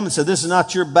to them and said, this is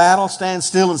not your battle. Stand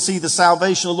still and see the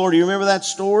salvation of the Lord. Do you remember that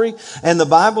story? And the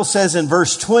Bible says in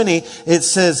verse 20, it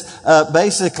says,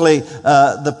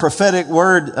 the prophetic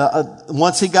word,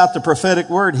 once he got the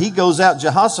prophetic word, he goes out,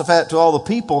 Jehoshaphat, to all the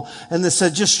people, and they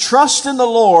said, just trust in the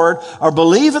Lord or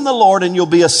believe in the Lord and you'll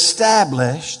be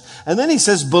established. And then he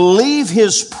says, believe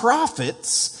his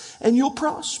prophets and you'll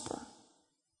prosper.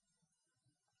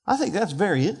 I think that's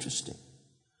very interesting.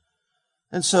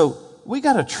 And so we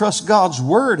got to trust God's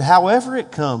word however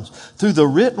it comes, through the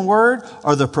written word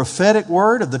or the prophetic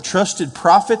word of the trusted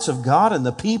prophets of God and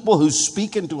the people who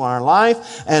speak into our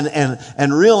life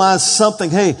and realize something.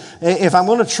 Hey, if I'm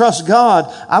going to trust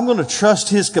God, I'm going to trust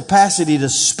his capacity to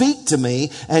speak to me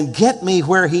and get me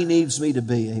where he needs me to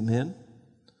be. Amen.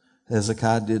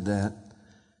 Hezekiah did that.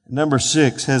 Number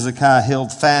 6, Hezekiah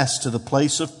held fast to the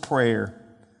place of prayer.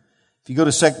 If you go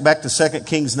back to 2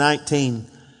 Kings 19,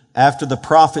 after the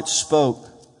prophet spoke,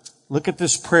 look at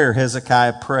this prayer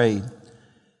Hezekiah prayed.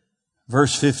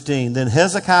 Verse 15, then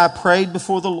Hezekiah prayed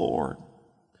before the Lord.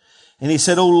 And he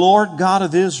said, O Lord God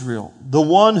of Israel, the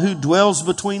one who dwells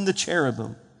between the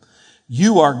cherubim,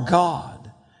 you are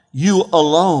God, you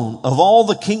alone of all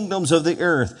the kingdoms of the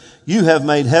earth. You have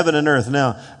made heaven and earth.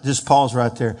 Now, just pause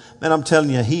right there. Man, I'm telling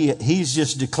you, he's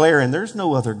just declaring there's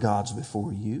no other gods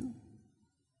before you.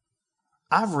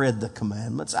 I've read the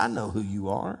commandments. I know who you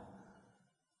are.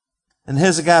 And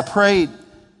Hezekiah prayed,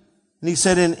 and he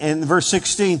said in verse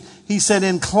 16, he said,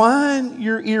 incline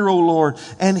your ear, O Lord,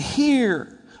 and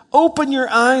hear. Open your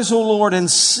eyes, O Lord, and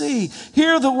see.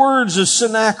 Hear the words of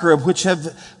Sennacherib,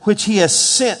 which he has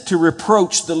sent to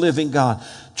reproach the living God.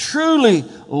 Truly,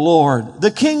 Lord, the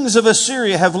kings of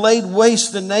Assyria have laid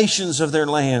waste the nations of their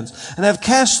lands and have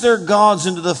cast their gods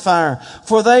into the fire.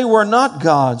 For they were not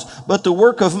gods, but the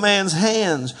work of man's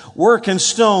hands, work in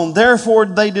stone. Therefore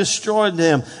they destroyed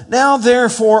them. Now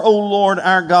therefore, O Lord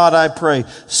our God, I pray,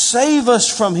 save us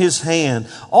from his hand,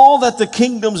 all that the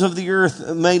kingdoms of the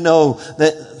earth may know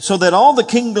so that all the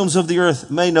kingdoms of the earth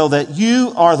may know that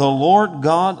you are the Lord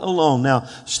God alone. Now,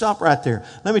 stop right there.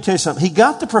 Let me tell you something. He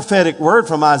got the prophetic word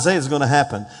from Isaiah is going to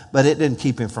happen, but it didn't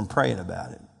keep him from praying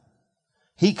about it.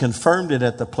 He confirmed it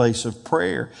at the place of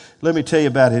prayer. Let me tell you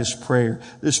about his prayer.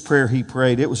 This prayer he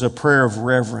prayed, it was a prayer of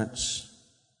reverence.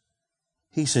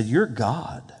 He said, you're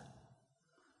God.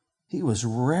 He was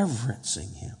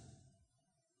reverencing him.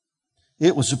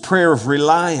 It was a prayer of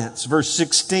reliance. Verse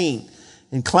 16,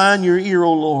 incline your ear,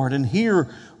 O Lord, and hear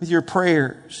with your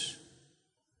prayers.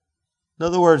 In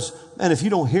other words, man, if you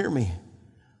don't hear me,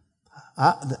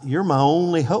 you're my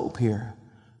only hope here.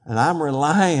 And I'm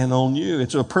relying on you.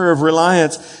 It's a prayer of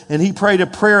reliance. And he prayed a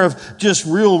prayer of just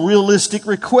realistic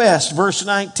request. Verse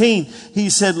 19, he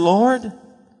said, Lord,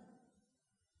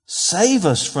 save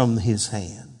us from his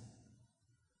hand,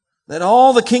 that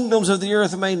all the kingdoms of the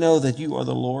earth may know that you are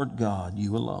the Lord God,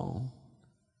 you alone.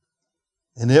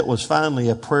 And it was finally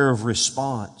a prayer of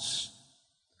response.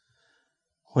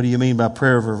 What do you mean by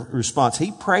prayer of response?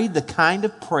 He prayed the kind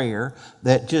of prayer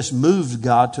that just moved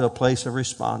God to a place of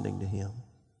responding to him.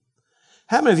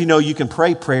 How many of you know you can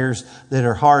pray prayers that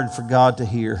are hard for God to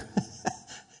hear?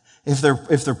 If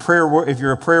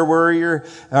you're a prayer warrior,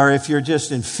 or if you're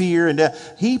just in fear and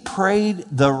death, he prayed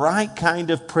the right kind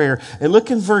of prayer. And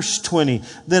look in verse 20.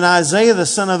 Then Isaiah the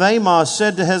son of Amoz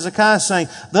said to Hezekiah, saying,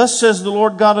 thus says the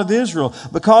Lord God of Israel,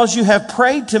 because you have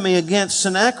prayed to me against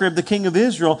Sennacherib the king of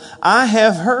Israel, I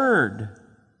have heard.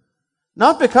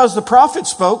 Not because the prophet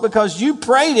spoke, because you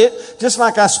prayed it just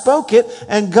like I spoke it,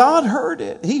 and God heard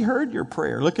it. He heard your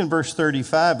prayer. Look in verse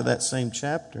 35 of that same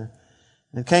chapter.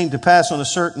 It came to pass on a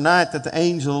certain night that the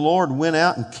angel of the Lord went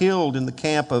out and killed in the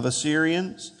camp of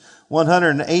Assyrians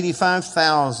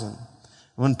 185,000.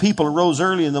 When people arose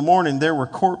early in the morning, there were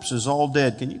corpses all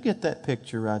dead. Can you get that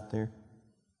picture right there?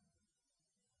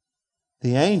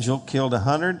 The angel killed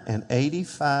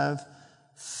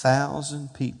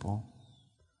 185,000 people.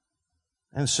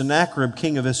 And Sennacherib,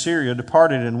 king of Assyria,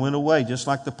 departed and went away, just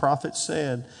like the prophet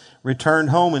said. Returned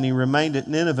home, and he remained at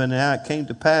Nineveh. Now it came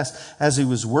to pass, as he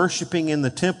was worshiping in the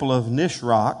temple of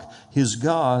Nisroch, his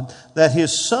god, that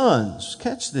his sons,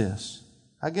 catch this,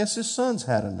 I guess his sons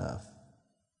had enough.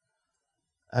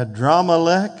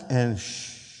 Adramelech and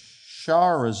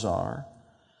Sharezer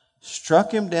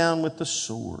struck him down with the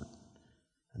sword.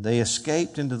 And they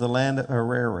escaped into the land of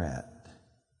Ararat.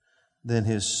 Then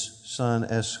his son,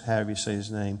 however you say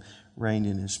his name, reigned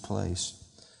in his place.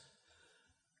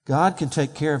 God can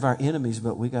take care of our enemies,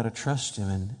 but we got to trust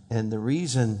Him. And the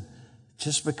reason,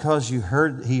 just because he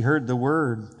heard the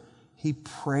word, he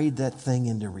prayed that thing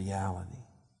into reality.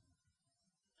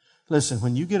 Listen,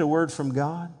 when you get a word from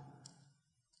God,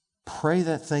 pray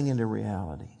that thing into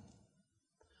reality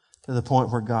to the point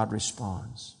where God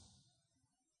responds.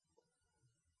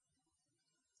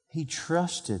 He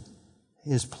trusted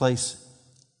his place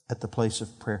at the place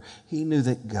of prayer. He knew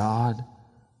that God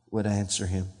would answer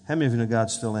him. How many of you know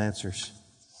God still answers?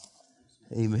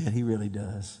 Amen. He really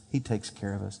does. He takes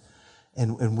care of us.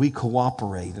 And we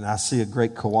cooperate, and I see a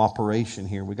great cooperation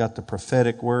here. We got the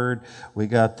prophetic word, we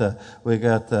got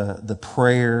the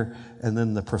prayer, and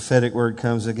then the prophetic word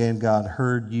comes again. God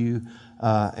heard you,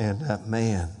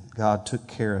 man, God took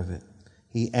care of it.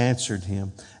 He answered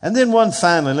him. And then one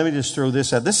finally, let me just throw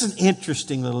this out. This is an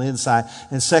interesting little insight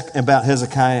about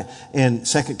Hezekiah in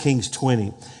 2 Kings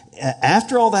 20.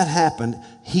 After all that happened,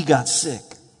 he got sick.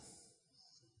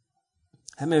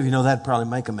 How many of you know that'd probably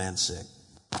make a man sick?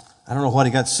 I don't know what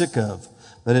he got sick of,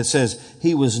 but it says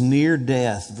he was near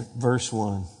death, verse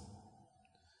 1.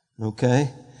 Okay?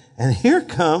 And here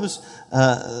comes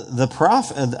the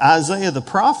prophet, Isaiah the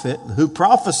prophet, who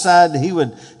prophesied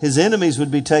his enemies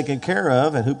would be taken care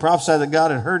of, and who prophesied that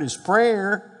God had heard his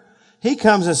prayer. He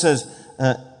comes and says,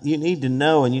 you need to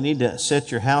know, and you need to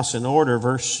set your house in order,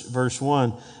 verse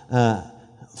 1,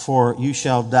 for you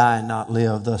shall die and not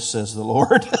live, thus says the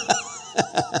Lord.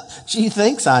 Gee,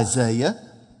 thanks, Isaiah.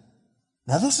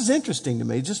 Now this is interesting to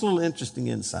me, just a little interesting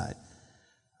insight.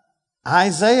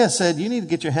 Isaiah said, you need to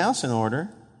get your house in order,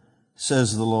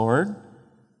 says the Lord.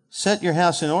 Set your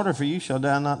house in order, for you shall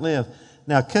die and not live.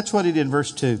 Now catch what he did in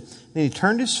verse 2. Then he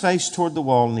turned his face toward the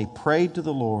wall and he prayed to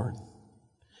the Lord.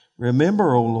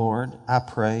 Remember, O Lord, I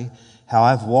pray, how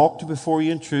I've walked before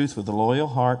you in truth with a loyal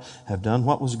heart, have done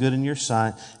what was good in your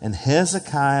sight. And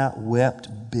Hezekiah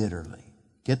wept bitterly.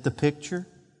 Get the picture?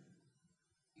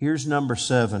 Here's number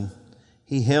 7.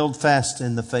 He held fast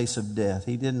in the face of death.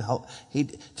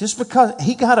 Just because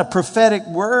he got a prophetic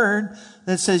word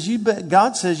that says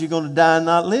God says you're going to die and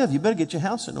not live. You better get your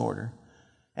house in order.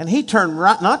 And he turned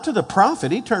right, not to the prophet,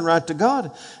 he turned right to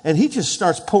God. And he just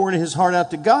starts pouring his heart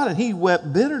out to God, and he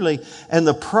wept bitterly. And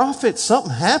the prophet,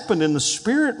 something happened in the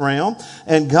spirit realm,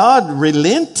 and God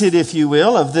relented, if you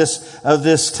will, of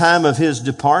this time of his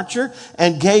departure,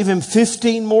 and gave him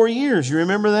 15 more years. You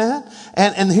remember that?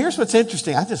 And here's what's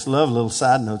interesting. I just love little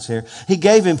side notes here. He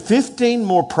gave him 15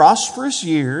 more prosperous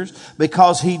years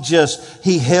because he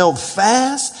held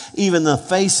fast, even in the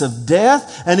face of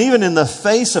death, and even in the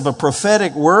face of a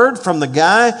prophetic word from the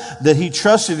guy that he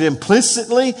trusted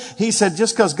implicitly. He said,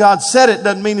 just because God said it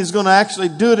doesn't mean he's going to actually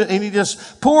do it. And he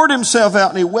just poured himself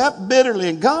out and he wept bitterly,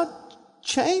 and God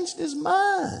changed his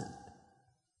mind.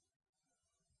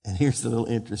 And here's the little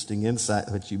interesting insight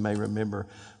that you may remember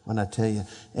when I tell you.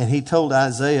 And he told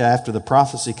Isaiah after the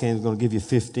prophecy came, he's going to give you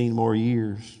 15 more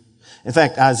years. In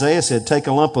fact, Isaiah said, take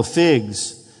a lump of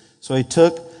figs. So he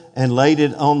took and laid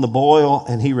it on the boil,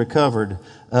 and he recovered.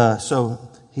 So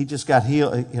he just got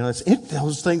healed. You know,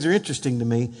 those things are interesting to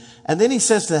me. And then he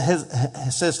says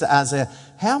to Isaiah,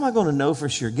 how am I going to know for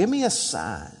sure? Give me a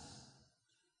sign.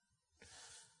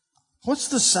 What's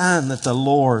the sign that the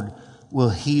Lord will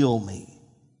heal me?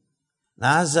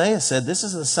 Now Isaiah said, this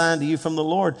is a sign to you from the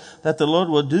Lord, that the Lord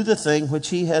will do the thing which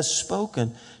he has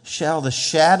spoken. Shall the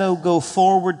shadow go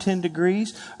forward 10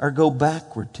 degrees or go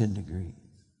backward 10 degrees?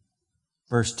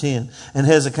 Verse 10, and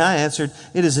Hezekiah answered,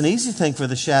 it is an easy thing for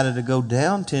the shadow to go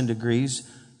down 10 degrees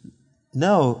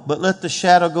No, but let the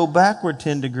shadow go backward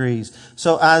 10 degrees.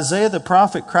 So Isaiah the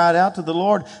prophet cried out to the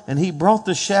Lord, and he brought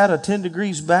the shadow 10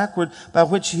 degrees backward by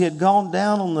which he had gone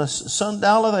down on the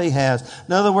sundial of Ahaz.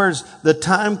 In other words, the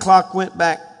time clock went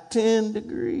back 10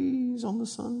 degrees on the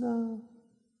sundial.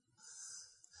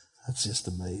 That's just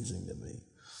amazing to me.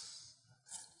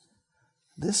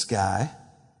 This guy,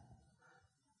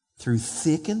 through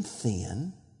thick and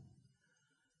thin,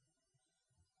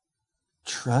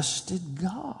 trusted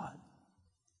God.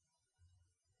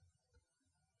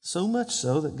 So much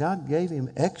so that God gave him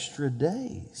extra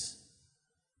days.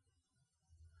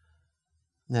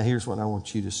 Now here's what I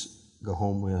want you to go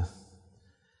home with.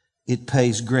 It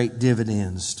pays great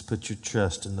dividends to put your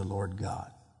trust in the Lord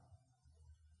God.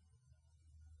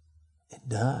 It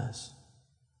does.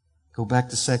 Go back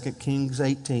to 2 Kings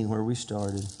 18 where we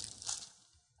started.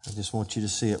 I just want you to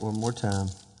see it one more time.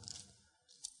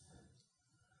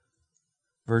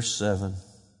 Verse 7.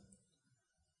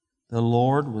 The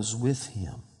Lord was with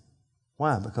him.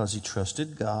 Why? Because he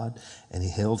trusted God and he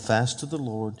held fast to the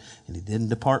Lord and he didn't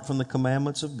depart from the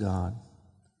commandments of God.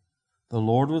 The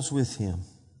Lord was with him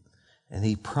and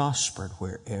he prospered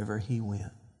wherever he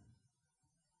went.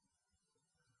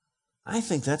 I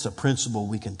think that's a principle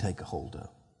we can take a hold of.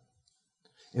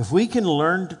 If we can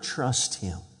learn to trust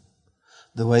him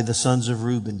the way the sons of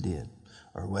Reuben did,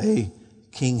 or the way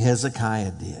King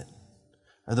Hezekiah did,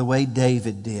 or the way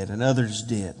David did and others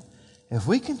did, if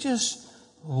we can just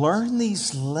learn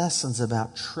these lessons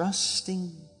about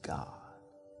trusting God,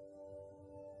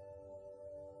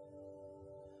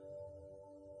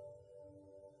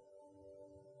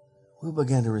 we'll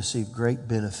begin to receive great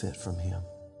benefit from him.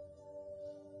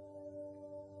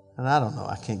 And I don't know,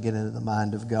 I can't get into the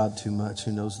mind of God too much.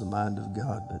 Who knows the mind of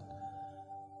God? But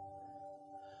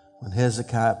when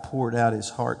Hezekiah poured out his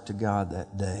heart to God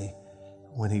that day,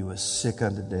 when he was sick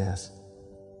unto death,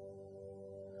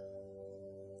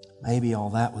 maybe all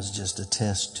that was just a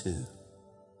test too.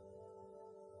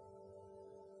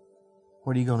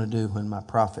 What are you going to do when my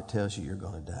prophet tells you you're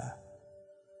going to die?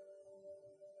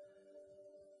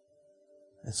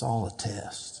 It's all a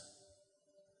test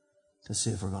to see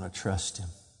if we're going to trust him.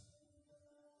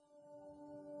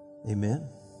 Amen.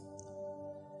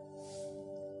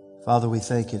 Father, we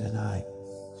thank you tonight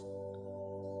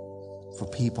for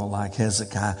people like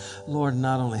Hezekiah. Lord,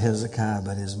 not only Hezekiah,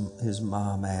 but his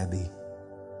mom, Abby,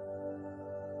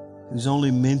 who's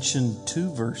only mentioned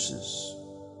 2 verses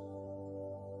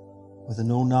with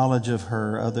no knowledge of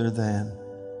her other than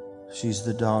she's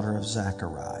the daughter of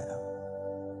Zechariah.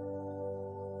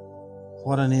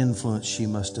 What an influence she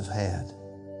must have had.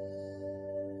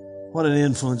 What an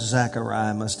influence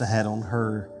Zechariah must have had on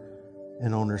her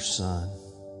and on her son.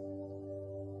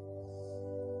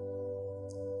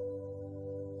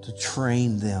 To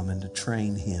train them and to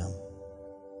train him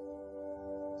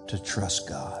to trust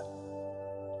God.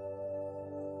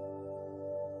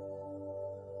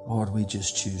 Lord, we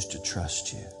just choose to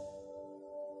trust you.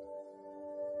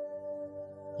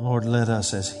 Lord, let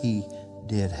us, as he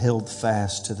did, held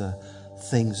fast to the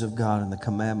things of God and the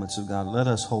commandments of God. Let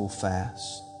us hold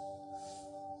fast.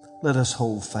 Let us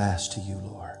hold fast to you,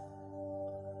 Lord.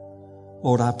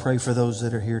 Lord, I pray for those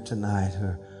that are here tonight who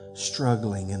are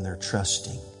struggling in their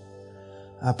trusting.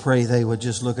 I pray they would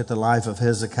just look at the life of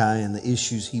Hezekiah and the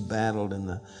issues he battled and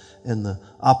the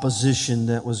opposition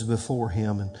that was before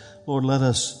him. And Lord, let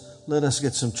us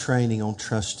get some training on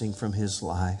trusting from his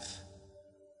life.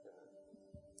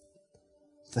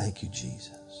 Thank you,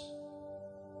 Jesus.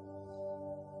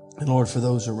 And Lord, for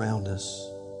those around us,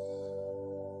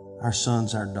 our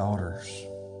sons, our daughters,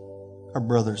 our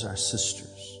brothers, our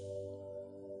sisters,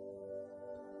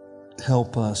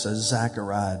 help us as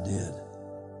Zechariah did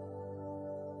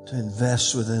to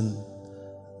invest within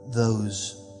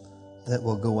those that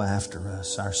will go after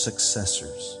us, our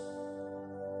successors.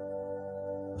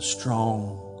 A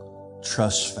strong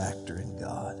trust factor in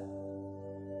God.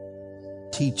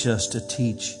 Teach us to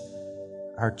teach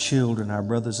our children, our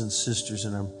brothers and sisters,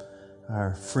 and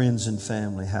our friends and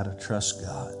family how to trust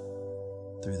God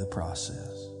through the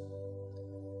process.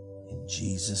 In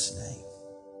Jesus' name.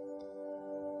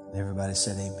 And everybody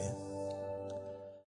said amen.